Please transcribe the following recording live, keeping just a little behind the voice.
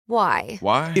Why?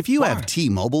 Why? If you have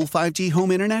T-Mobile 5G home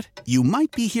internet, you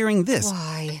might be hearing this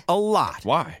Why? a lot.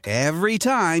 Why? Every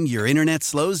time your internet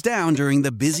slows down during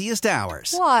the busiest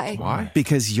hours. Why? Why?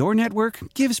 Because your network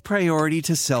gives priority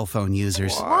to cell phone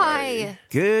users. Why?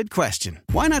 Good question.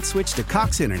 Why not switch to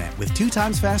Cox Internet with 2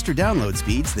 times faster download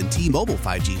speeds than T-Mobile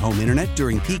 5G home internet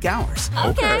during peak hours?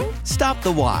 Okay. Stop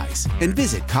the whys and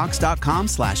visit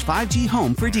cox.com/5G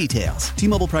home for details.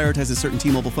 T-Mobile prioritizes certain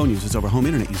T-Mobile phone users over home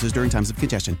internet users during times of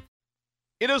congestion.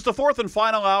 It is the fourth and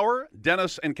final hour,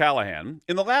 Dennis and Callahan.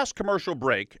 In the last commercial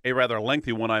break, a rather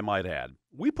lengthy one I might add,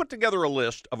 we put together a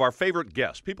list of our favorite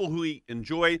guests, people who we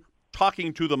enjoy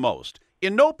talking to the most.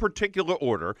 In no particular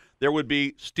order, there would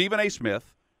be Stephen A.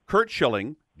 Smith, Curt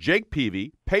Schilling, Jake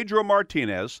Peavy, Pedro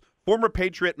Martinez, former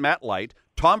Patriot Matt Light,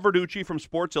 Tom Verducci from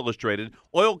Sports Illustrated,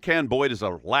 Oil Can Boyd is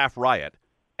a laugh riot,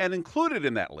 and included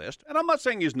in that list, and I'm not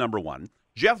saying he's number one,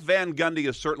 Jeff Van Gundy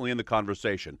is certainly in the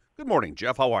conversation. Good morning,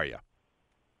 Jeff. How are you?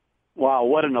 Wow,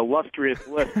 what an illustrious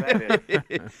list that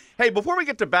is. Hey, before we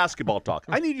get to basketball talk,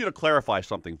 I need you to clarify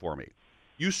something for me.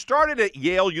 You started at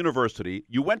Yale University,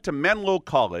 you went to Menlo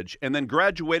College, and then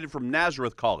graduated from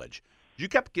Nazareth College. You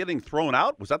kept getting thrown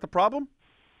out? Was that the problem?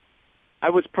 I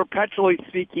was perpetually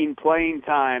seeking playing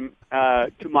time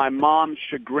to my mom's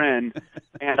chagrin,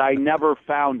 and I never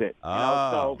found it.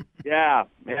 So, yeah.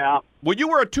 Well, you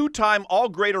were a two-time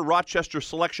All-Greater Rochester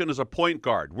selection as a point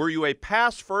guard. Were you a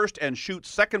pass first and shoot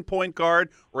second point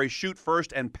guard or a shoot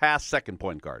first and pass second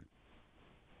point guard?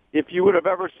 If you would have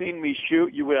ever seen me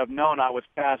shoot, you would have known I was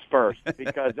pass first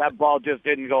because that ball just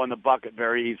didn't go in the bucket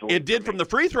very easily. It did from the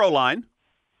free throw line.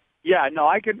 Yeah, no,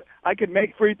 I could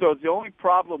make free throws. The only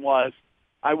problem was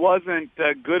I wasn't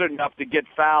good enough to get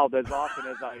fouled as often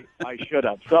as I should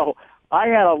have. So I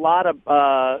had a lot of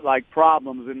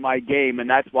problems in my game, and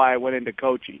that's why I went into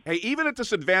coaching. Hey, even at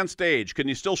this advanced age, can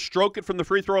you still stroke it from the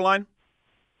free throw line?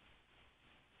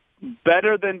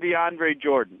 Better than DeAndre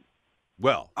Jordan.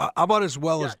 Well, how about as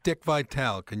well as Dick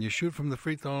Vitale? Can you shoot from the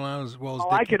free throw line as well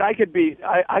as Dick? I could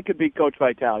be Coach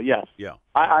Vitale. Yes. Yeah.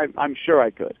 I'm sure I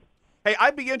could. Hey,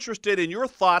 I'd be interested in your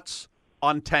thoughts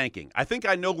on tanking. I think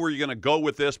I know where you're going to go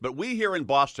with this, but we here in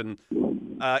Boston,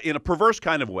 in a perverse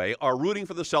kind of way, are rooting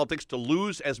for the Celtics to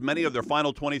lose as many of their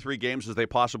final 23 games as they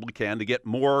possibly can to get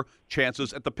more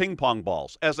chances at the ping pong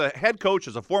balls. As a head coach,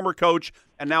 as a former coach,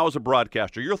 and now as a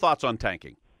broadcaster, your thoughts on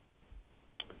tanking?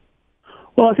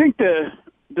 Well, I think the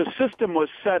system was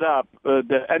set up,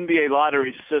 the NBA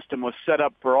lottery system was set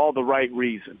up for all the right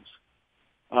reasons,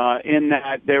 in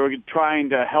that they were trying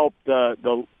to help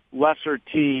the lesser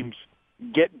teams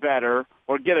get better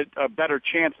or get a better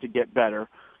chance to get better.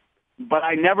 But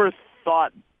I never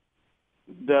thought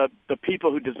the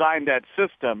people who designed that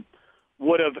system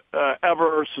would have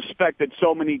ever suspected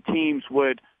so many teams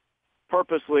would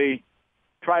purposely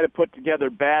try to put together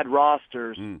bad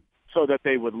rosters so that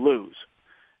they would lose.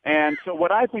 And so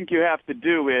what I think you have to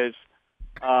do is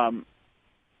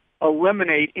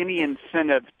eliminate any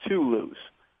incentive to lose.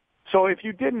 So if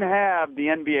you didn't have the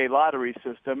NBA lottery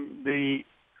system, the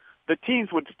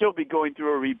teams would still be going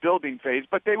through a rebuilding phase,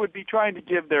 but they would be trying to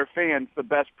give their fans the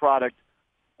best product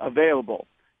available.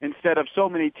 Instead of so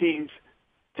many teams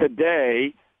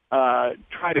today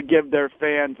try to give their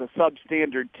fans a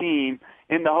substandard team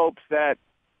in the hopes that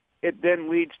it then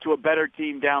leads to a better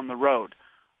team down the road.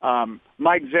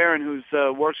 Mike Zarin, who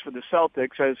works for the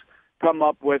Celtics, has come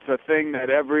up with a thing that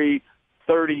every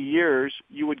 30 years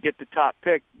you would get the top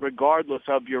pick regardless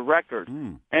of your record.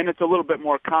 And it's a little bit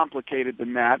more complicated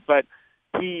than that, but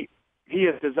he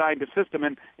has designed a system,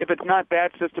 and if it's not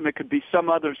that system, it could be some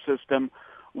other system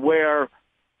where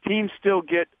teams still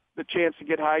get the chance to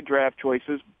get high draft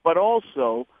choices, but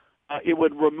also it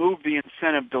would remove the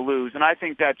incentive to lose. And I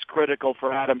think that's critical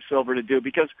for Adam Silver to do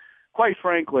because, quite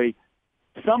frankly,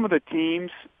 some of the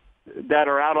teams that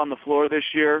are out on the floor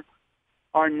this year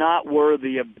are not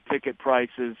worthy of the ticket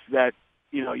prices that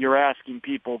you're asking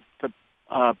people to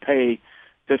pay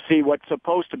to see what's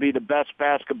supposed to be the best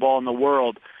basketball in the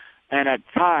world, and at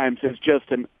times it's just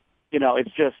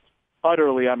it's just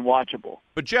utterly unwatchable.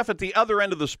 But Jeff, at the other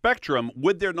end of the spectrum,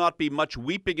 would there not be much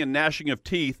weeping and gnashing of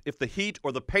teeth if the Heat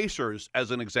or the Pacers,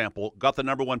 as an example, got the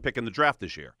number one pick in the draft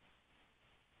this year?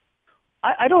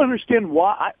 I don't understand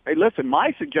why. Listen,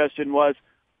 my suggestion was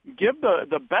give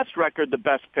the best record the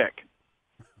best pick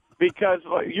because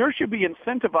you should be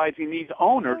incentivizing these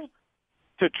owners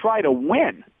to try to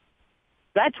win.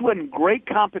 That's when great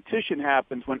competition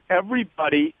happens, when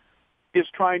everybody is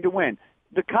trying to win.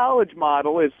 The college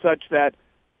model is such that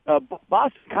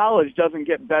Boston College doesn't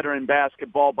get better in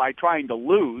basketball by trying to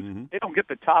lose. They don't get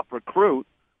the top recruit,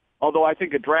 although I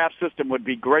think a draft system would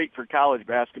be great for college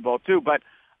basketball too. But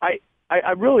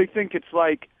I really think it's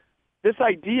like this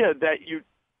idea that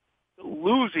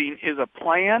losing is a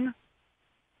plan.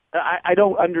 I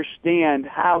don't understand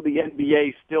how the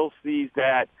NBA still sees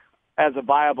that as a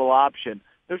viable option.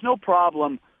 There's no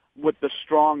problem with the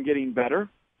strong getting better.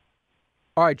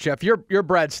 All right, Jeff, you're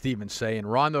Brad Stevens saying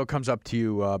Rondo comes up to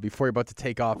you before you're about to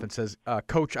take off and says,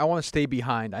 Coach, I want to stay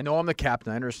behind. I know I'm the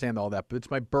captain. I understand all that, but it's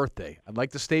my birthday. I'd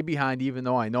like to stay behind even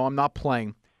though I know I'm not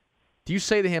playing. Do you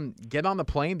say to him, get on the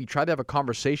plane? Do you try to have a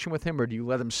conversation with him, or do you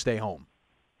let him stay home?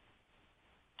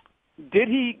 Did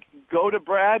he go to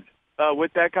Brad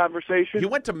with that conversation? He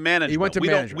went to management. He went to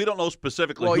management. We don't know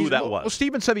specifically who that was. Well,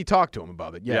 Stevens said he talked to him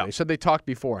about it. Yeah, they said they talked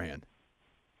beforehand.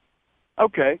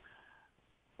 Okay.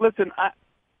 Listen,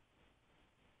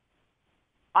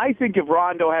 I think if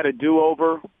Rondo had a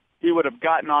do-over, he would have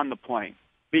gotten on the plane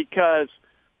because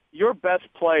your best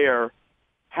player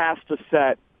has to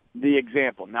set the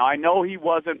example. Now, I know he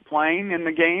wasn't playing in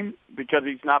the game because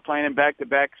he's not playing in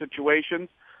back-to-back situations.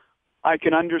 I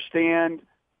can understand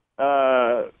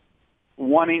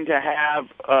wanting to have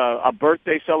a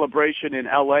birthday celebration in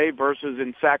L.A. versus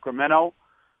in Sacramento,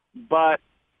 but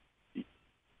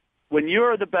when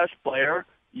you're the best player,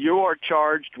 you are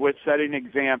charged with setting an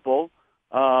example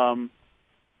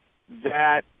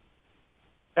that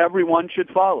everyone should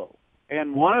follow.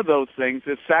 And one of those things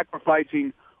is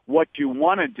sacrificing what you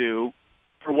want to do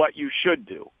for what you should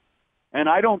do. And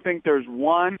I don't think there's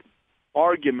one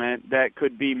argument that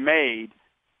could be made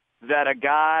that a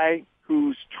guy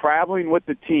who's traveling with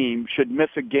the team should miss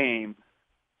a game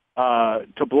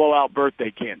to blow out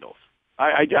birthday candles.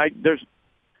 There's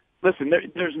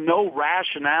no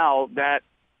rationale that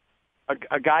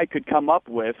a guy could come up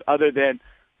with other than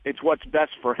it's what's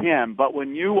best for him. But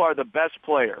when you are the best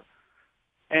player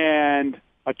and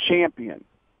a champion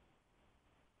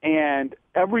and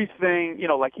everything,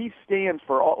 like he stands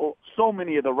for so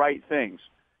many of the right things.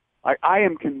 I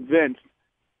am convinced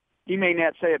he may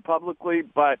not say it publicly,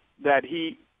 but that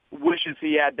he wishes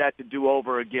he had that to do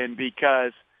over again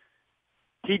because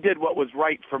he did what was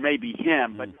right for maybe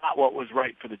him, but not what was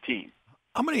right for the team.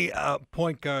 How many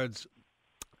point guards,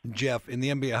 Jeff, in the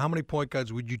NBA, how many point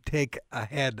guards would you take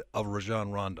ahead of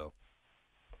Rajon Rondo?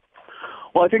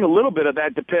 Well, I think a little bit of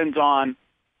that depends on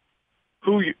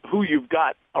who you've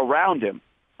got around him.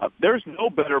 There's no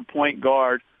better point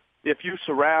guard if you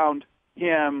surround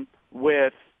him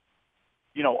with,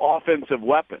 offensive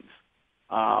weapons.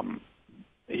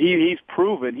 He's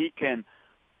proven he can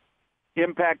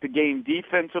impact the game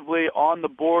defensively, on the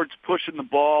boards, pushing the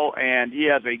ball, and he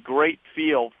has a great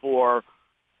feel for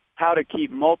how to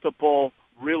keep multiple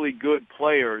really good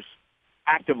players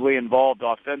actively involved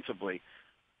offensively.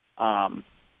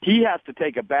 He has to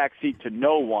take a backseat to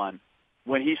no one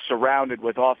when he's surrounded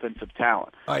with offensive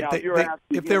talent. All right, now,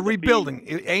 if they're rebuilding,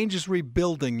 if Ainge is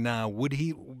rebuilding now, would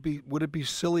it be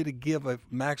silly to give a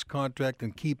max contract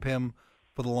and keep him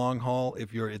for the long haul?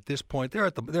 If you're at this point, they're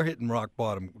hitting rock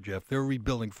bottom, Jeff. They're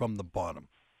rebuilding from the bottom.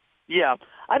 Yeah,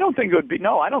 I don't think it would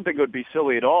be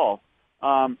silly at all.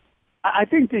 I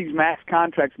think these max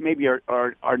contracts maybe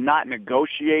are not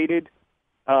negotiated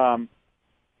as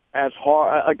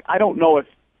hard. I don't know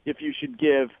if you should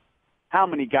give how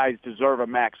many guys deserve a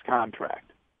max contract.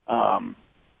 I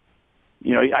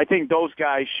think those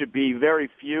guys should be very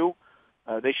few.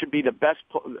 They should be the best,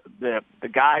 the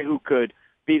guy who could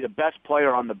be the best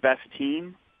player on the best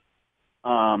team.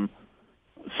 So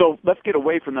let's get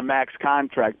away from the max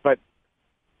contract. But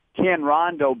can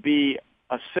Rondo be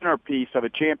a centerpiece of a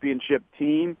championship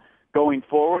team going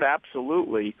forward?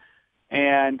 Absolutely.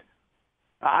 And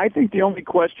I think the only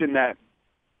question that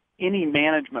any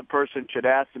management person should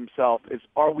ask himself is,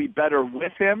 are we better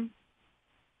with him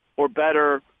or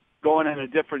better going in a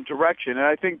different direction? And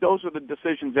I think those are the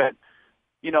decisions that,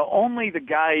 only the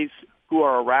guys who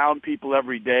are around people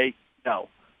every day know.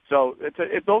 So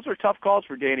those are tough calls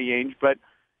for Danny Ainge, but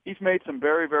he's made some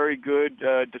very, very good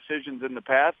decisions in the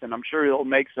past, and I'm sure he'll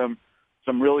make some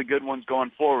really good ones going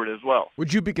forward as well.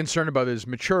 Would you be concerned about his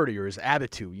maturity or his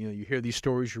attitude? You hear these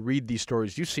stories, you read these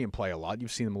stories, you see him play a lot.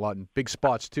 You've seen him a lot in big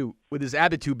spots too. Would his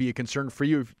attitude be a concern for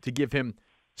you to give him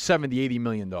 $70, $80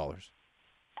 million?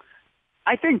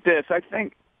 I think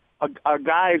a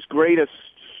guy's greatest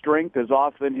strength is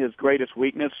often his greatest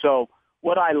weakness. So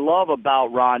what I love about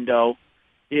Rondo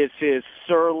is his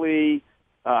surly,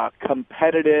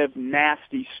 competitive,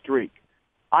 nasty streak.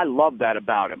 I love that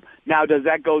about him. Now, does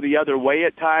that go the other way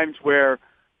at times where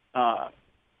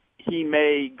he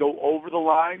may go over the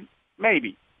line?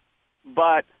 Maybe.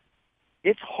 But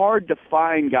it's hard to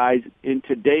find guys in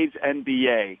today's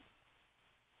NBA.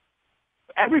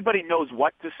 Everybody knows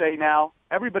what to say now.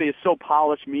 Everybody is so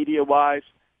polished media-wise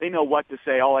They know what to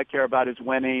say. All I care about is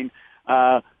winning.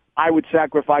 I would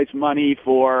sacrifice money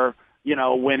for,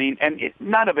 winning. And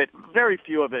none of it, very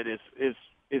few of it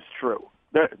is true.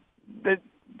 The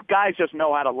guys just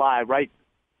know how to lie right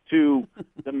to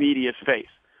the media's face.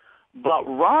 But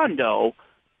Rondo,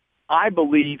 I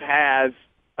believe, has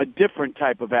a different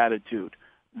type of attitude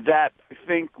that I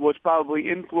think was probably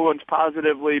influenced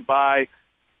positively by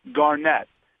Garnett.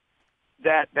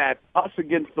 That us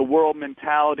against the world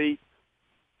mentality.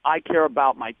 I care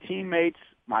about my teammates,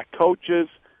 my coaches.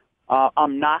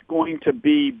 I'm not going to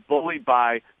be bullied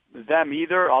by them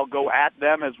either. I'll go at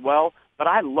them as well. But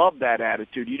I love that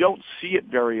attitude. You don't see it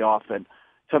very often.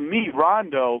 To me,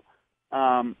 Rondo,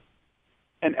 and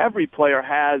every player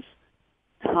has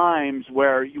times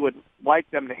where you would like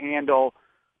them to handle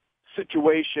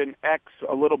situation X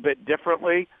a little bit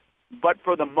differently. But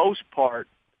for the most part,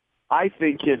 I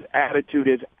think his attitude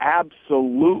is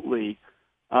absolutely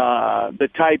the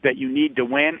type that you need to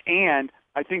win, and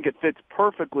I think it fits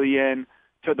perfectly in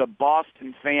to the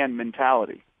Boston fan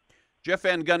mentality. Jeff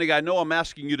Van Gundy, I know I'm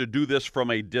asking you to do this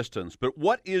from a distance, but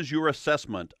what is your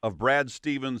assessment of Brad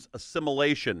Stevens'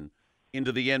 assimilation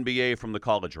into the NBA from the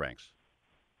college ranks?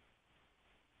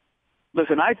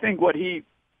 Listen, I think what he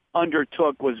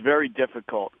undertook was very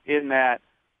difficult in that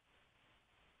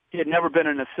he had never been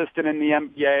an assistant in the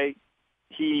NBA.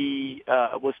 He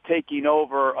was taking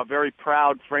over a very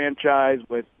proud franchise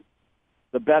with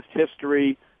the best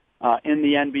history in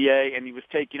the NBA, and he was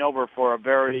taking over for a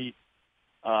very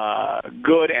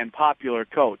good and popular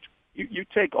coach. You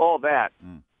take all that,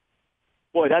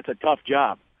 boy, that's a tough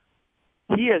job.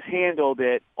 He has handled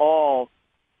it all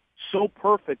so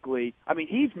perfectly. I mean,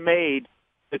 he's made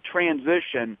the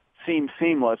transition seem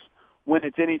seamless when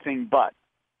it's anything but.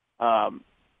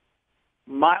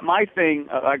 My thing,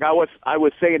 like I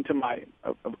was saying to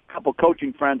a couple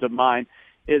coaching friends of mine,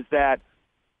 is that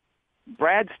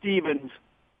Brad Stevens'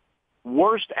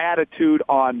 worst attitude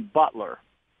on Butler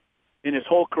in his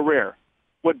whole career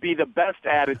would be the best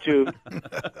attitude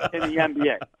in the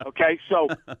NBA. Okay, so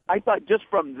I thought just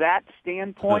from that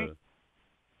standpoint,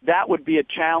 that would be a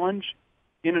challenge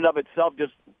in and of itself.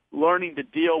 Just learning to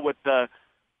deal with the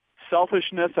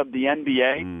selfishness of the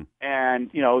NBA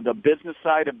and the business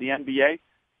side of the NBA.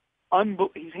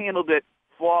 He's handled it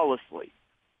flawlessly.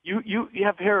 You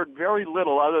have heard very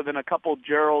little other than a couple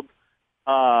Gerald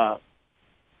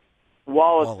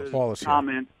Wallace's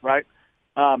comments, right?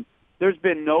 There's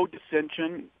been no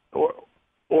dissension or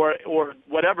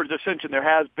whatever dissension there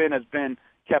has been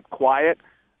kept quiet.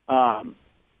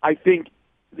 I think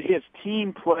his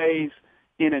team plays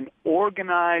in an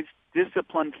organized,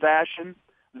 disciplined fashion.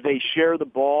 They share the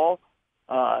ball.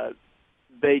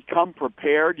 They come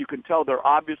prepared. You can tell they're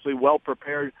obviously well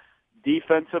prepared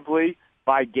defensively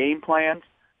by game plans.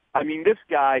 I mean, this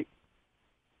guy,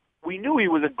 we knew he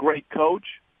was a great coach,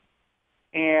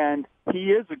 and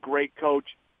he is a great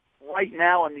coach right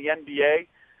now in the NBA,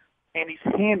 and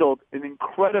he's handled an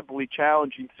incredibly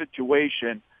challenging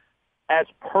situation as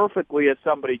perfectly as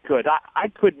somebody could. I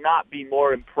could not be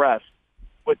more impressed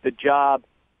with the job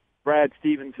Brad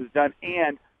Stevens has done,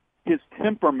 and his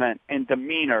temperament and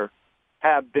demeanor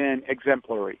have been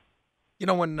exemplary. You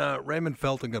know, when Raymond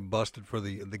Felton got busted for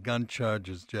the gun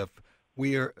charges, Jeff,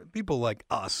 people like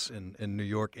us in New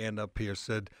York and up here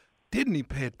said, didn't he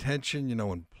pay attention,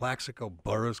 when Plaxico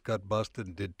Burress got busted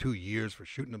and did 2 years for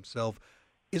shooting himself?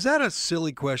 Is that a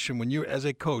silly question when you're, as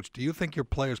a coach, do you think your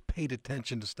players paid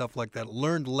attention to stuff like that,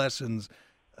 learned lessons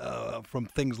from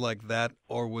things like that,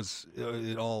 or was did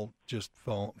it all just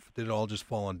fall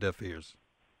on deaf ears?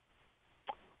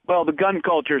 Well, the gun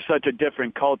culture is such a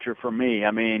different culture for me.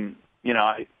 I mean,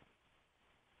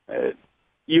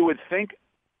 you would think,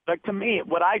 like, to me,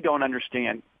 what I don't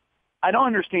understand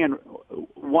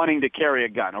wanting to carry a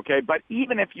gun, okay? But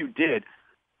even if you did,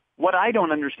 what I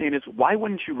don't understand is why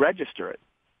wouldn't you register it?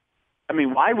 I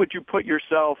mean, why would you put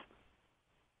yourself,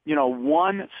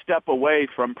 one step away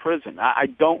from prison? I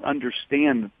don't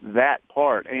understand that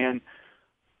part. And,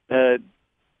 it's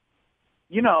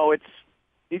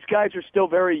these guys are still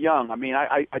very young. I mean,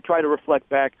 I try to reflect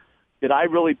back. Did I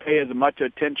really pay as much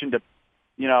attention to,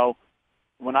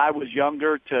 when I was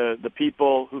younger, to the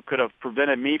people who could have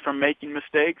prevented me from making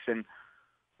mistakes? And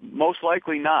most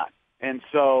likely not. And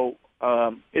so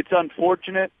it's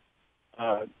unfortunate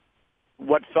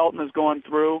what Felton is going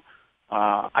through.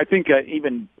 I think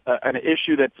even an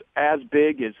issue that's as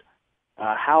big is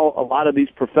how a lot of these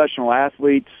professional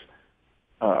athletes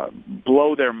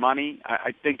blow their money.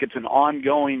 I think it's an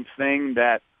ongoing thing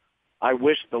that I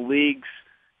wish the leagues,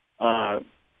 I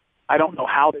don't know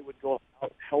how they would go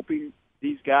about helping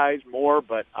these guys more,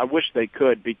 but I wish they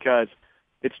could, because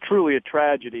it's truly a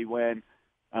tragedy when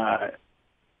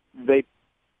they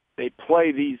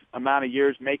play these amount of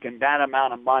years making that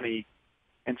amount of money,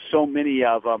 and so many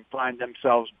of them find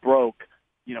themselves broke,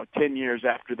 10 years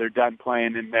after they're done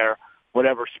playing in their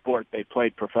whatever sport they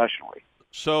played professionally.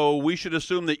 So we should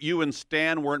assume that you and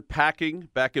Stan weren't packing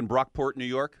back in Brockport, New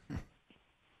York?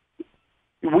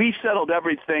 We settled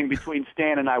everything between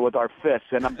Stan and I with our fists,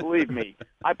 and believe me,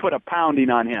 I put a pounding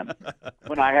on him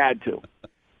when I had to.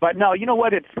 But no, you know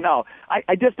what?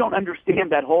 I just don't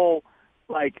understand that whole,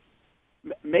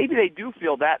 maybe they do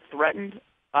feel that threatened.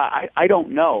 I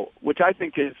don't know, which I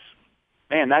think is,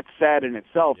 man, that's sad in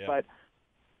itself. Yeah. But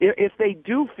if they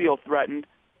do feel threatened,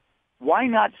 why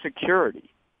not security?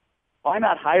 Why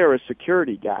not hire a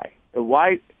security guy?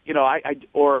 Why,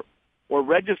 or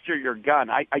register your gun?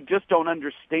 I just don't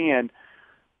understand.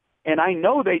 And I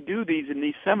know they do these in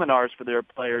these seminars for their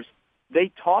players.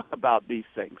 They talk about these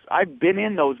things. I've been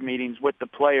in those meetings with the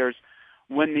players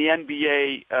when the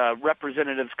NBA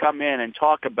representatives come in and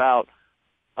talk about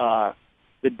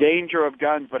the danger of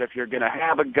guns, but if you're going to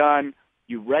have a gun,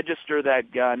 you register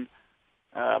that gun.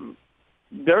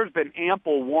 There's been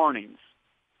ample warnings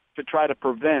to try to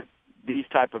prevent these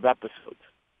type of episodes.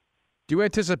 Do you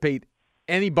anticipate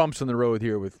any bumps in the road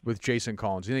here with Jason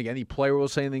Collins? Do you think any player will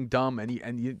say anything dumb? Do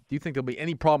you think there'll be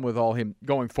any problem with all him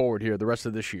going forward here the rest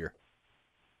of this year?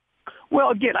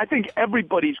 Well, again, I think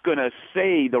everybody's going to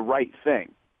say the right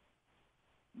thing.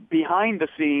 Behind the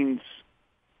scenes,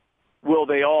 will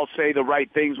they all say the right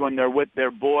things when they're with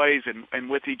their boys and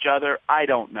with each other? I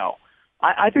don't know.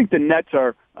 I think the Nets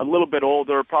are a little bit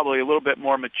older, probably a little bit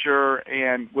more mature,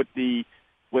 and with the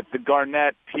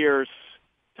Garnett, Pierce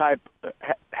type,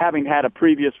 having had a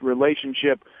previous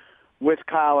relationship with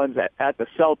Collins at the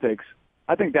Celtics,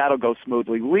 I think that'll go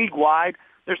smoothly. League-wide,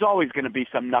 there's always going to be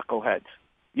some knuckleheads,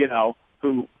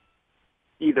 who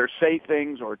either say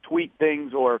things or tweet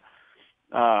things or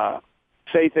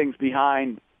say things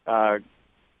behind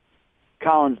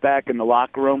Collins' back in the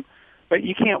locker room. But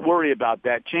you can't worry about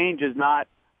that. Change is not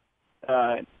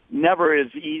never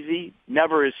is easy,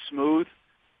 never is smooth,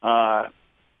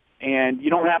 and you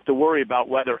don't have to worry about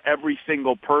whether every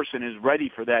single person is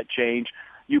ready for that change.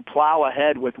 You plow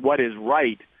ahead with what is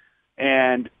right,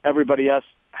 and everybody else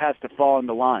has to fall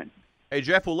into line. Hey,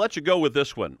 Jeff, we'll let you go with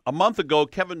this one. A month ago,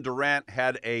 Kevin Durant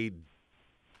had a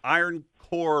iron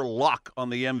core lock on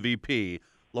the MVP.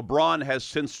 LeBron has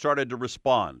since started to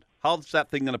respond. How's that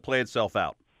thing going to play itself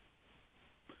out?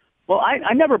 Well,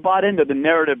 I never bought into the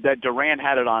narrative that Durant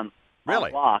had it on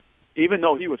lock, even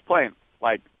though he was playing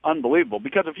unbelievable.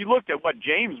 Because if you looked at what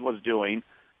James was doing,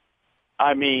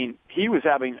 I mean, he was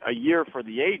having a year for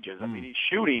the ages. I mean, he's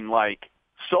shooting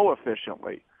so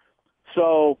efficiently.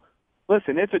 So,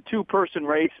 listen, it's a two-person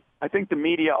race. I think the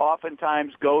media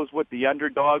oftentimes goes with the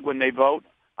underdog when they vote.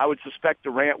 I would suspect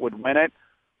Durant would win it,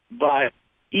 but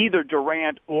either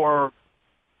Durant or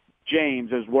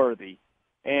James is worthy.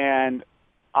 And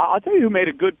I'll tell you who made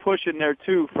a good push in there,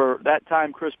 too, for that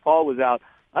time Chris Paul was out.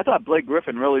 I thought Blake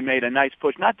Griffin really made a nice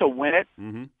push, not to win it,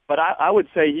 but I would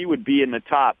say he would be in the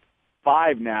top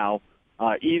 5 now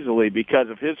easily because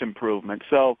of his improvement.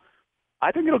 So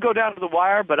I think it'll go down to the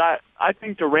wire, but I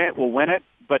think Durant will win it,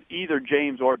 but either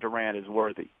James or Durant is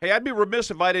worthy. Hey, I'd be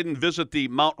remiss if I didn't visit the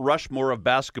Mount Rushmore of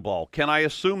basketball. Can I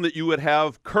assume that you would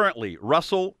have currently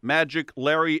Russell, Magic,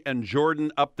 Larry, and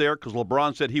Jordan up there? Because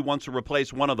LeBron said he wants to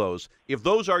replace one of those. If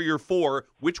those are your 4,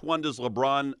 which one does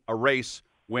LeBron erase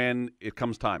when it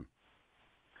comes time?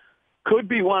 Could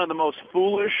be one of the most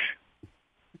foolish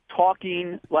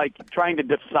talking, trying to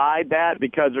decide that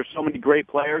because there's so many great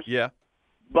players. Yeah.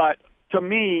 But to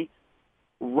me,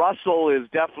 Russell is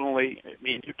definitely,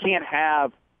 you can't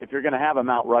have, if you're going to have a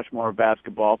Mount Rushmore of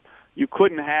basketball, you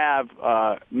couldn't have,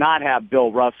 not have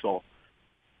Bill Russell.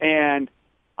 And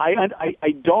I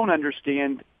don't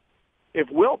understand, if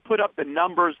Wilt put up the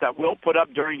numbers that Wilt put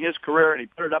up during his career, and he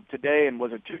put it up today and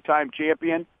was a 2-time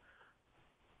champion,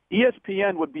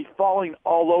 ESPN would be falling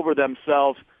all over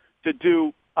themselves to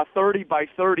do a 30 by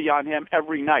 30 on him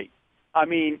every night. I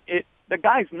mean, the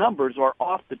guy's numbers are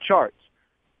off the charts.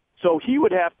 So he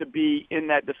would have to be in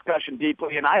that discussion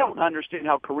deeply, and I don't understand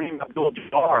how Kareem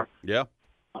Abdul-Jabbar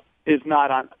is not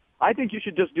on. I think you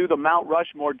should just do the Mount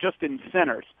Rushmore just in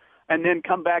centers, and then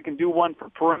come back and do one for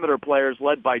perimeter players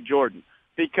led by Jordan,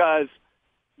 because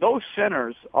those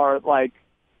centers are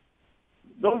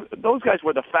those guys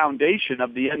were the foundation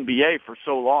of the NBA for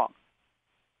so long.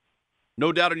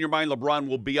 No doubt in your mind LeBron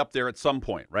will be up there at some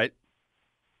point, right?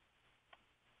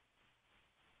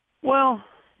 Well,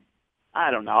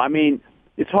 I don't know. I mean,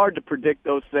 it's hard to predict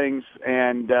those things,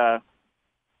 and the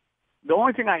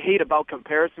only thing I hate about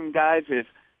comparison, guys, is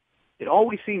it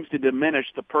always seems to diminish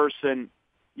the person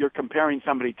you're comparing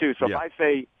somebody to. So if I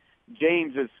say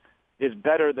James is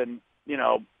better than,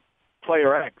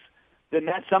 player X, then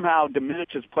that somehow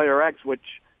diminishes player X, which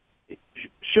it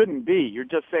shouldn't be. You're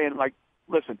just saying, like,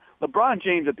 listen, LeBron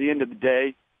James at the end of the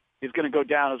day is going to go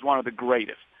down as one of the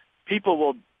greatest. People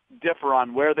will differ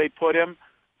on where they put him,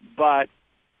 but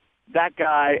that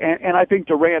guy, and I think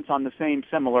Durant's on the same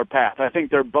similar path. I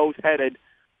think they're both headed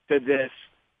to this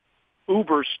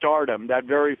uber stardom that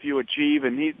very few achieve,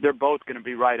 and they're both going to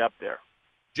be right up there.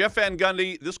 Jeff Van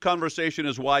Gundy, this conversation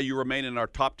is why you remain in our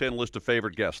top 10 list of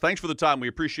favorite guests. Thanks for the time. We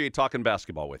appreciate talking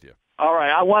basketball with you. All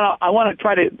right. I want to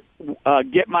try to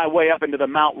get my way up into the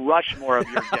Mount Rushmore of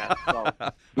your guests. So,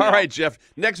 All right, Jeff.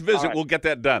 Next visit, we'll get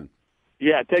that done.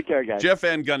 Yeah, take care, guys. Jeff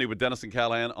Van Gundy with Dennis and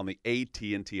Callahan on the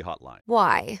AT&T hotline.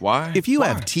 Why? If you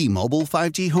have T-Mobile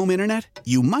 5G home internet,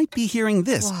 you might be hearing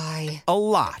this Why? a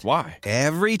lot. Why?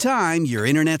 Every time your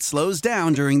internet slows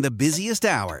down during the busiest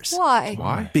hours.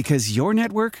 Why? Because your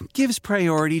network gives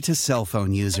priority to cell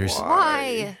phone users.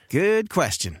 Why? Good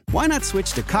question. Why not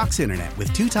switch to Cox Internet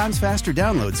with 2 times faster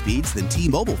download speeds than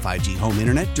T-Mobile 5G home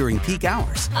internet during peak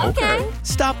hours? Okay.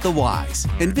 Stop the whys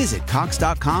and visit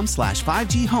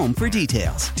cox.com/5G home for details.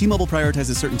 T-Mobile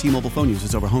prioritizes certain T-Mobile phone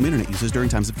users over home internet users during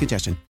times of congestion.